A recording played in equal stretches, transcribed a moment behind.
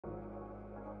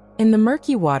In the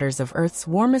murky waters of Earth's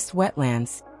warmest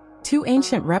wetlands, two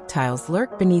ancient reptiles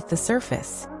lurk beneath the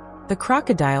surface: the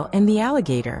crocodile and the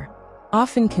alligator.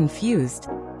 Often confused,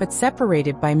 but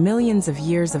separated by millions of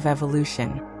years of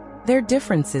evolution. Their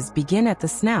differences begin at the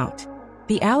snout.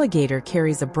 The alligator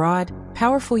carries a broad,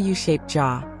 powerful U-shaped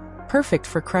jaw, perfect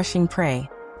for crushing prey.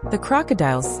 The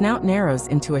crocodile's snout narrows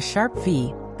into a sharp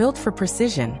V, built for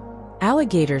precision.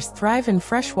 Alligators thrive in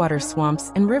freshwater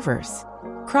swamps and rivers.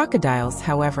 Crocodiles,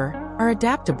 however, are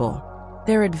adaptable.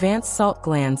 Their advanced salt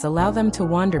glands allow them to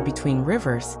wander between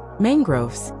rivers,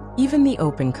 mangroves, even the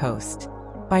open coast.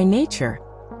 By nature,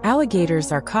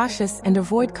 alligators are cautious and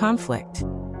avoid conflict.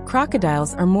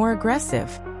 Crocodiles are more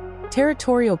aggressive,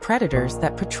 territorial predators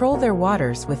that patrol their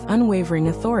waters with unwavering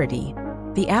authority.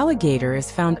 The alligator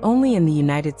is found only in the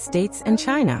United States and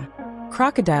China.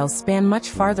 Crocodiles span much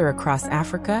farther across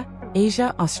Africa,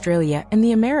 Asia, Australia, and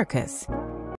the Americas.